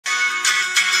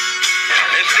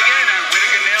Missed again, and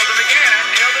Whittaker nailed him again, and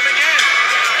nailed him again.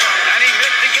 And he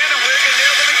missed again, and Whittaker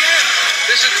nailed him again.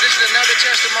 This is another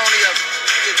testimony of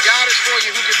if God is for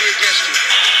you, who can be against you?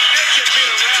 This should be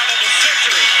the round of the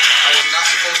century. I was not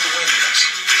supposed to win this.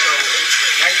 So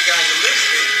now you guys are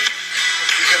listening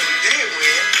because we did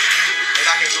win, and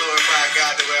I can glorify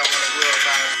God the way I want to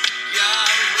glorify Him.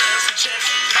 God bless the church.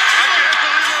 I can't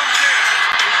believe what I'm saying.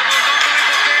 It's the most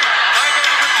unbelievable thing I've ever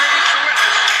been privileged to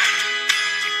witness.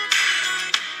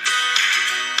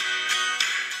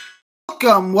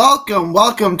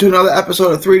 Welcome to another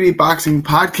episode of 3D Boxing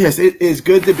Podcast. It is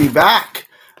good to be back.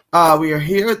 We are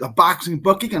here at the Boxing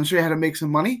Bookie. Going to show you how to make some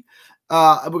money.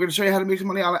 We're going to show you how to make some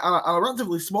money on a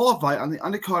relatively smaller fight on the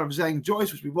undercard of Zhang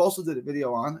Joyce, which we've also did a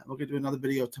video on. We're going to do another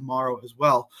video tomorrow as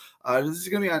well. This is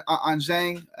going to be on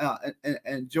Zhang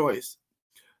and Joyce.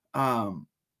 I'm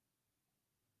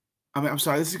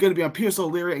sorry. This is going to be on Pierce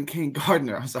O'Leary and Kane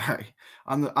Gardner. I'm sorry,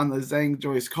 on the Zhang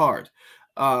Joyce card.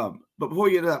 But before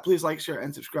we get to that, please like, share,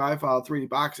 and subscribe. Follow 3D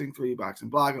Boxing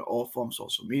Blog, and all forms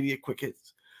of social media. Quick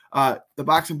hits. The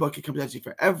Boxing Bookie comes at you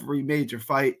for every major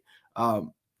fight.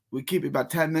 We keep it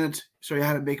about 10 minutes, show you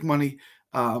how to make money.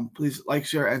 Please like,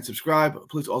 share, and subscribe.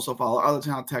 Please also follow our other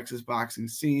channel, Texas Boxing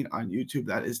Scene, on YouTube.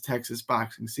 That is Texas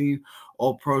Boxing Scene.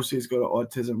 All proceeds go to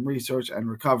autism research and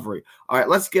recovery. All right,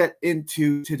 let's get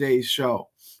into today's show.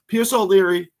 Pierce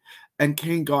O'Leary and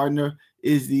Kane Gardner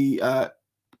is the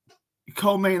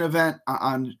co-main event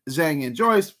on Zhang and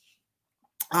Joyce.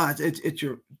 It's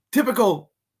your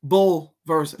typical bull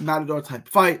versus matador type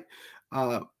fight.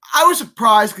 I was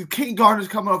surprised because Kane Gardner's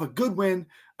coming off a good win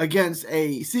against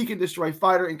a seek and destroy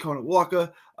fighter in Conor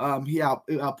Walker. He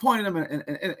outpointed him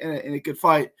in a good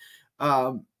fight.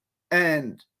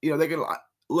 And, you know, they're going to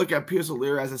look at Pierce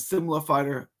O'Leary as a similar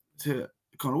fighter to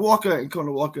Conor Walker. And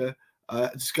Conor Walker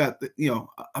just got,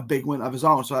 a big win of his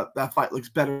own. So that fight looks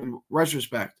better in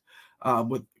retrospect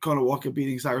with Conor Walker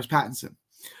beating Cyrus Pattinson.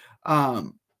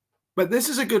 But this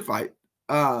is a good fight.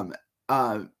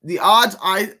 The odds,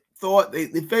 I thought they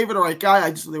favored the right guy.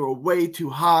 I just thought they were way too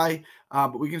high.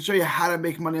 But we can show you how to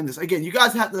make money on this. Again, you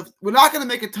guys have to. We're not going to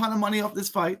make a ton of money off this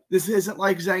fight. This isn't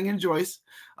like Zhang and Joyce,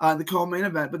 the co-main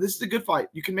event. But this is a good fight.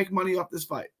 You can make money off this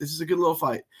fight. This is a good little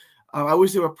fight. I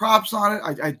wish there were props on it.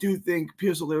 I do think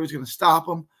Pierce O'Leary is going to stop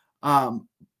him.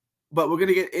 But we're going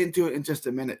to get into it in just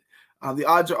a minute. The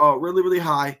odds are really, really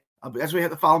high. But that's why you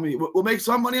have to follow me. We'll make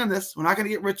some money on this. We're not going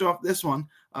to get rich off this one.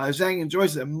 Zhang and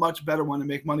Joyce is a much better one to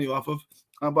make money off of.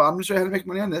 But I'm going to show you how to make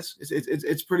money on this.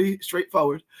 It's pretty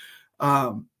straightforward.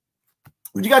 But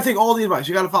you got to take all the advice.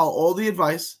 You got to follow all the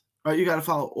advice. Right? You got to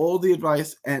follow all the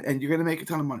advice, and you're going to make a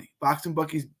ton of money. Boxing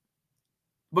bookies,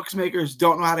 bookmakers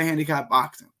don't know how to handicap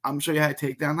boxing. I'm going to show you how to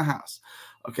take down the house.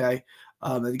 Okay?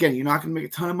 And again, you're not going to make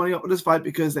a ton of money off of this fight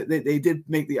because they did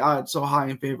make the odds so high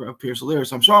in favor of Pierce O'Leary.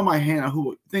 So I'm showing my hand on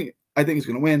who I think is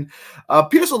going to win.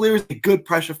 Pierce O'Leary is a good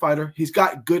pressure fighter. He's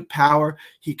got good power.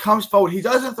 He comes forward. He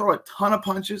doesn't throw a ton of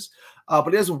punches, but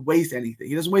he doesn't waste anything.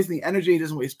 He doesn't waste any energy. He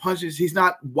doesn't waste punches. He's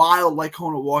not wild like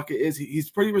Conor Walker is.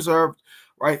 He's pretty reserved,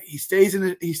 right? He stays in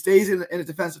a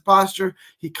defensive posture.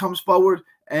 He comes forward,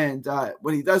 and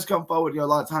when he does come forward, a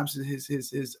lot of times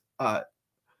his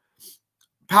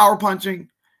power punching,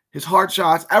 his hard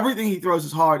shots, everything he throws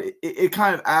is hard. It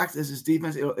kind of acts as his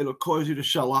defense. It'll cause you to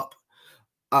shell up.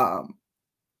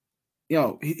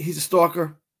 He's a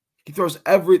stalker. He throws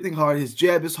everything hard. His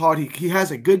jab is hard. He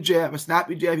has a good jab, a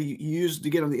snappy jab he uses to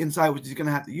get on the inside, which he's going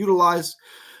to have to utilize.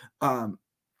 As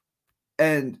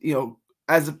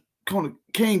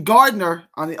Kane Gardner,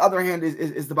 on the other hand,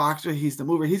 is the boxer. He's the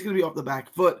mover. He's going to be off the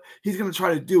back foot. He's going to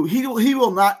try to do. He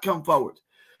will not come forward.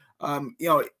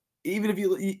 Even if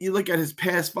you look at his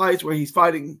past fights where he's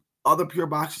fighting other pure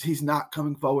boxers, he's not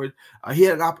coming forward. He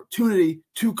had an opportunity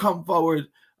to come forward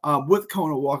with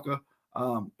Conor Walker.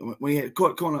 When he had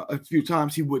caught Conor a few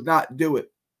times, he would not do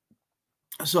it.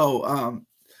 So,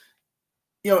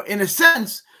 in a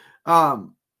sense,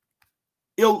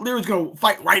 O'Leary's going to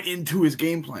fight right into his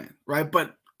game plan, right?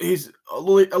 But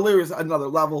O'Leary is another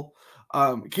level.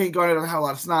 Kane Gardner doesn't have a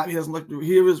lot of snap. He doesn't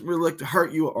really look to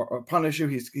hurt you or punish you.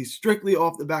 He's strictly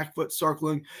off the back foot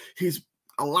circling. He's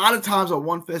a lot of times a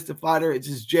one-fisted fighter. It's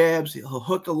his jabs. He'll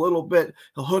hook a little bit.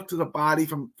 He'll hook to the body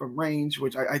from range,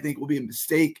 which I think will be a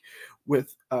mistake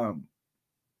with Pierce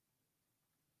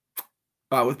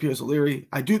O'Leary.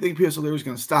 I do think Pierce O'Leary is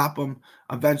going to stop him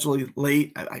eventually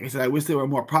late. Like I said, I wish there were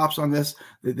more props on this.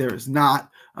 There is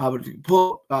not. But if you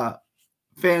pull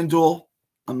FanDuel,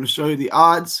 I'm going to show you the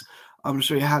odds. I'm going to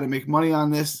show you how to make money on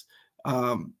this.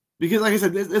 Because like I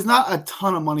said, there's not a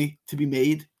ton of money to be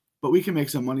made, but we can make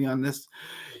some money on this.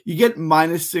 You get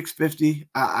minus 650.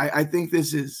 I think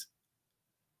this is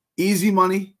easy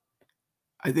money.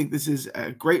 I think this is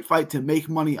a great fight to make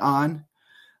money on.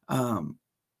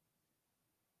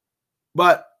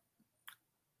 But,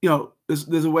 you know,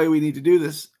 there's a way we need to do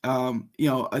this. You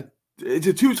know, it's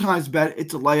a 2 times bet.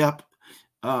 It's a layup.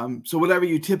 So whatever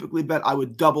you typically bet, I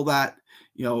would double that.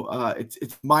 You know,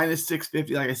 it's minus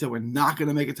 650. Like I said, we're not going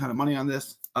to make a ton of money on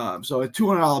this. So a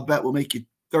 $200 bet will make you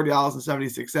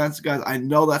 $30.76. Guys, I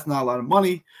know that's not a lot of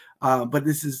money. But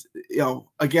this is, you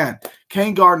know, again,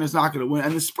 Kane Gardner is not going to win.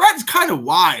 And the spread's kind of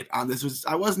wide on this, which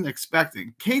I wasn't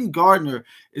expecting. Kane Gardner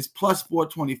is plus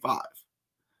 425.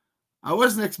 I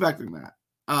wasn't expecting that.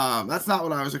 That's not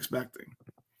what I was expecting.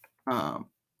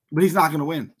 But he's not going to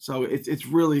win. So it's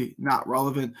really not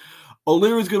relevant.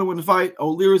 O'Leary's going to win the fight.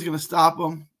 O'Leary's going to stop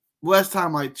him. Last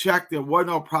time I checked, there were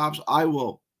no props. I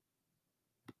will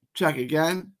check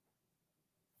again.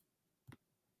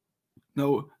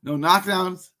 No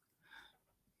knockdowns.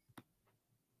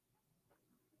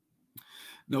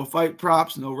 No fight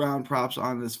props, no round props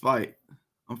on this fight,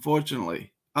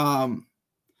 unfortunately. So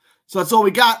that's all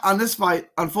we got on this fight,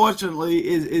 unfortunately,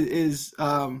 is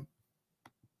the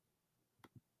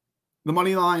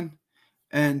money line.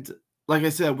 And like I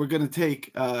said, we're going to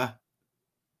take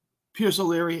Pierce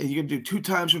O'Leary, and you're going to do 2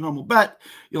 times your normal bet.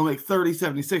 You'll make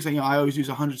 $30.76. And, you know, I always use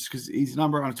 100 because it's easy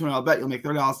number. On a $200 bet, you'll make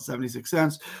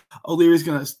 $30.76. O'Leary's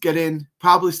going to get in,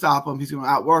 probably stop him. He's going to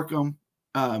outwork him.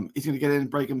 He's going to get in and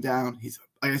break him down.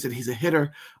 Like I said, he's a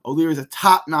hitter. O'Leary's a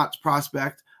top-notch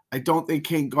prospect. I don't think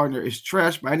Kane Gardner is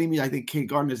trash by any means. I think Kane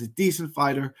Gardner is a decent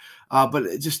fighter, but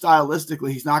just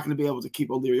stylistically, he's not going to be able to keep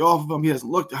O'Leary off of him. He doesn't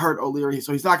look to hurt O'Leary,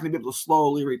 so he's not going to be able to slow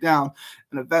O'Leary down,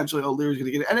 and eventually O'Leary's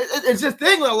going to get it. And it's the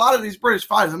thing with a lot of these British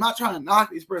fighters. I'm not trying to knock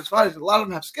these British fighters. A lot of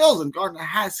them have skills, and Gardner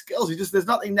has skills. There's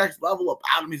nothing next level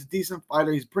about him. He's a decent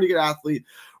fighter. He's a pretty good athlete,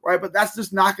 right? But that's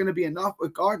just not going to be enough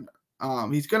with Gardner.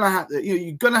 He's going to have to, you know,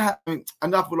 you're going to have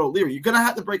enough with O'Leary. You're going to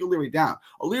have to break O'Leary down.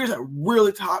 O'Leary's a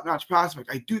really top-notch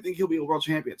prospect. I do think he'll be a world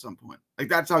champion at some point. Like,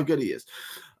 that's how good he is.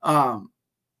 But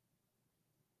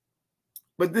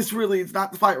this really is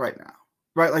not the fight right now,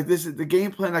 right? Like, this is the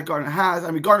game plan that Gardner has.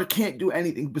 I mean, Gardner can't do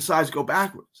anything besides go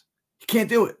backwards. He can't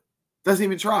do it. Doesn't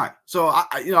even try. So,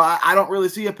 I don't really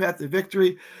see a path to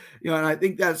victory. You know, and I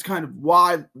think that's kind of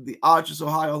why the odds are so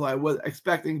high, although I was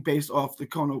expecting based off the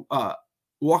Conor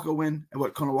Walker win and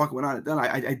what Conor Walker went on and done.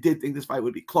 I did think this fight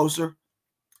would be closer.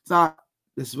 It's not.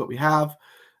 This is what we have,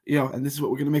 you know, and this is what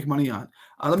we're going to make money on.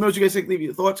 Let me know what you guys think. Leave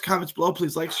your thoughts, comments below.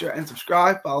 Please like, share, and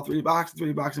subscribe. Follow 3D Boxing,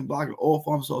 3D Boxing blog on all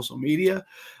forms of social media.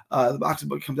 The Boxing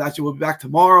Book comes at you. We'll be back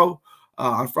tomorrow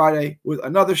on Friday with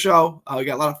another show. We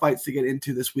got a lot of fights to get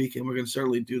into this week, and we're going to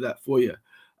certainly do that for you.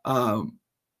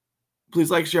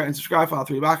 Please like, share, and subscribe. Follow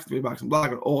 3D Boxing, 3D Boxing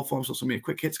blog on all forms of social media.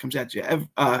 Quick Hits comes at you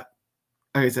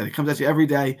like I said, it comes at you every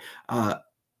day.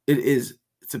 It is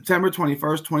September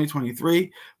 21st, 2023,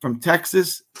 from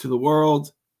Texas to the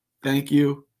world. Thank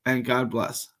you, and God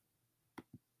bless.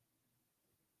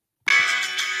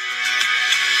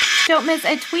 Don't miss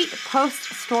a tweet, post,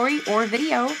 story, or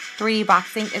video. 3D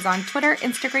Boxing is on Twitter,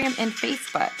 Instagram, and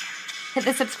Facebook. Hit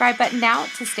the subscribe button now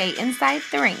to stay inside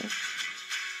the ring.